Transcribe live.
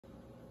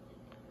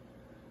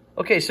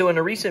Okay, so in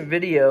a recent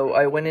video,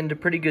 I went into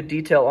pretty good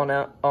detail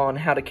on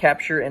how to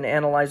capture and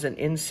analyze an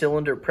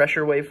in-cylinder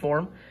pressure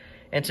waveform.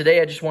 And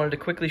today I just wanted to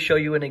quickly show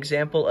you an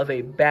example of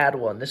a bad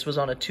one. This was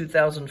on a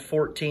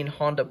 2014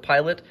 Honda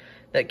Pilot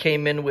that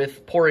came in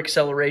with poor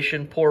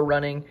acceleration, poor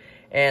running,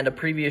 and a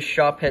previous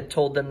shop had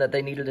told them that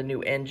they needed a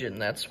new engine.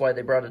 That's why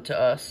they brought it to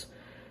us.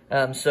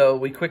 So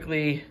we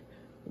quickly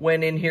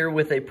went in here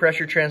with a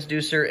pressure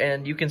transducer,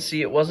 and you can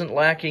see it wasn't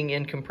lacking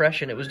in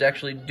compression. It was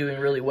actually doing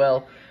really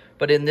well.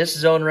 But in this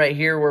zone right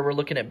here where we're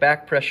looking at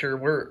back pressure,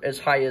 we're as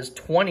high as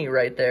 20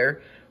 right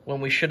there when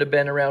we should have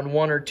been around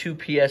 1 or 2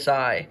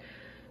 PSI.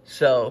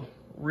 So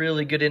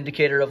really good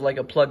indicator of like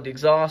a plugged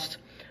exhaust.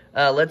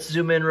 Let's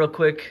zoom in real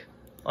quick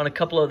on a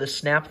couple of the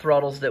snap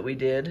throttles that we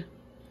did.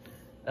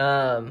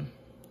 So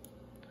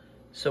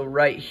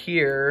right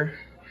here,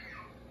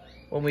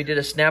 when we did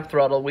a snap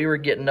throttle, we were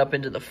getting up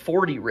into the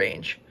 40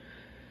 range.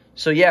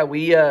 So yeah,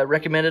 we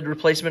recommended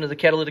replacement of the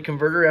catalytic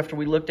converter after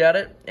we looked at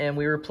it, and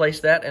we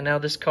replaced that, and now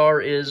this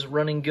car is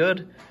running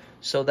good.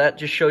 So that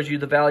just shows you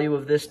the value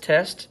of this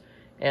test,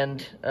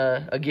 and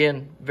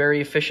again,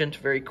 very efficient,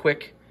 very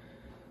quick.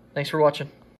 Thanks for watching.